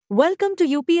Welcome to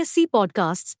UPSC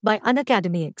Podcasts by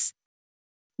UnacademyX.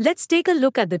 Let's take a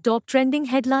look at the top trending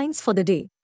headlines for the day.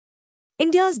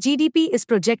 India's GDP is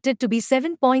projected to be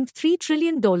 $7.3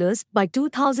 trillion by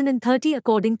 2030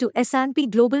 according to S&P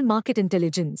Global Market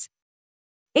Intelligence.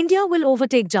 India will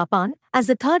overtake Japan as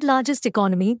the third largest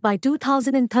economy by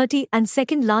 2030 and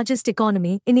second largest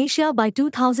economy in Asia by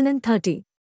 2030.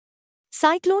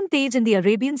 Cyclone Tej in the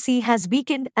Arabian Sea has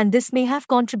weakened, and this may have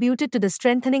contributed to the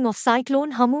strengthening of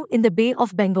Cyclone Hamu in the Bay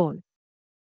of Bengal.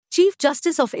 Chief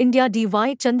Justice of India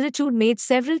D.Y. Chandrachud made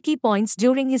several key points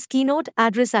during his keynote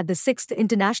address at the 6th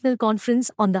International Conference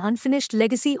on the Unfinished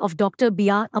Legacy of Dr.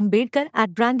 B.R. Ambedkar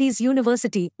at Brandeis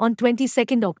University on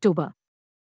 22 October.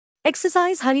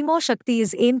 Exercise Harimo Shakti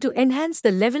is aimed to enhance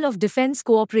the level of defence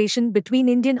cooperation between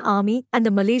Indian Army and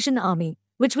the Malaysian Army,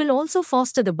 which will also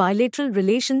foster the bilateral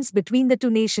relations between the two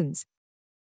nations.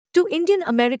 Two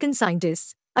Indian-American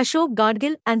scientists, Ashok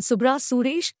Gadgil and Subra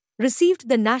Suresh, received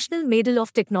the National Medal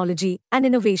of Technology and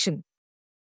Innovation.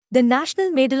 The National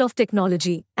Medal of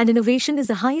Technology and Innovation is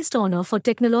the highest honor for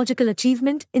technological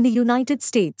achievement in the United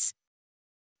States.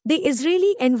 The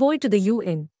Israeli envoy to the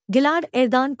UN, Gilad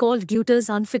Erdan, called Guterres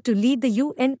unfit to lead the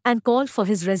UN and called for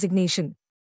his resignation.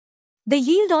 The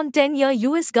yield on 10-year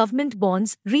U.S. government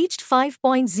bonds reached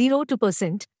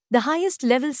 5.02%, the highest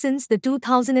level since the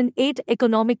 2008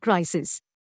 economic crisis.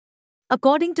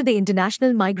 According to the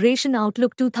International Migration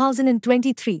Outlook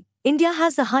 2023, India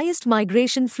has the highest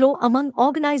migration flow among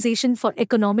Organization for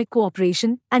Economic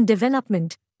Cooperation and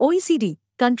Development, OECD,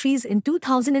 countries in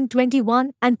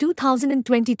 2021 and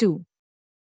 2022.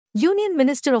 Union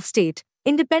Minister of State,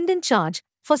 Independent Charge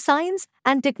for Science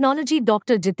and Technology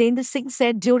Dr. Jitendra Singh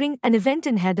said during an event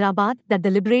in Hyderabad that the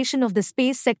liberation of the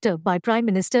space sector by Prime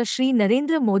Minister Shri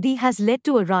Narendra Modi has led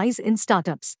to a rise in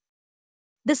startups.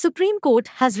 The Supreme Court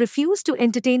has refused to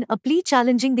entertain a plea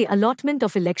challenging the allotment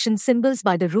of election symbols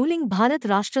by the ruling Bharat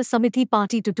Rashtra Samiti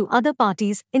party to two other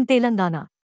parties in Telangana.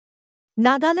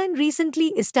 Nagaland recently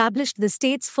established the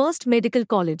state's first medical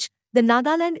college, the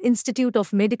Nagaland Institute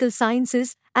of Medical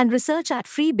Sciences and Research at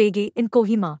Free Bege in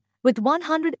Kohima, with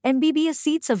 100 MBBS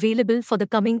seats available for the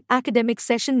coming academic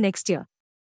session next year.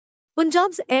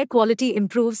 Punjab's air quality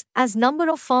improves as number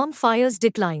of farm fires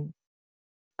decline.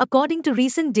 According to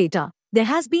recent data, there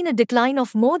has been a decline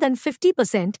of more than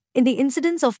 50% in the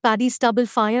incidence of paddy stubble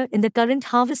fire in the current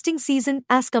harvesting season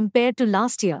as compared to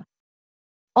last year.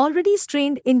 Already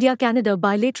strained India-Canada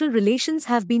bilateral relations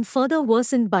have been further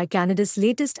worsened by Canada's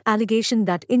latest allegation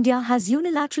that India has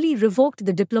unilaterally revoked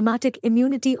the diplomatic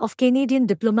immunity of Canadian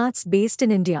diplomats based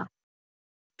in India.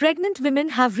 Pregnant women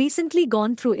have recently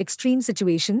gone through extreme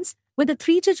situations, with a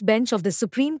three-judge bench of the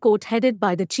Supreme Court headed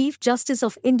by the Chief Justice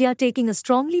of India taking a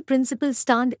strongly principled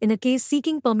stand in a case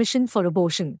seeking permission for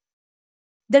abortion.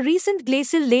 The recent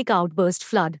glacial lake outburst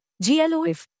flood,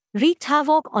 GLOF, wreaked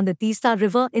havoc on the Teesta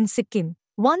River in Sikkim,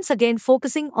 once again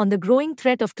focusing on the growing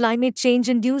threat of climate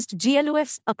change-induced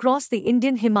GLOFs across the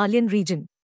Indian Himalayan region.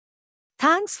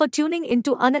 Thanks for tuning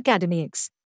into UnacademyX.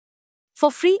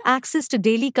 For free access to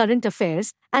daily current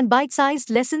affairs and bite-sized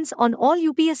lessons on all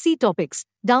UPSC topics,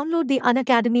 download the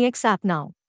UnacademyX app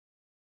now.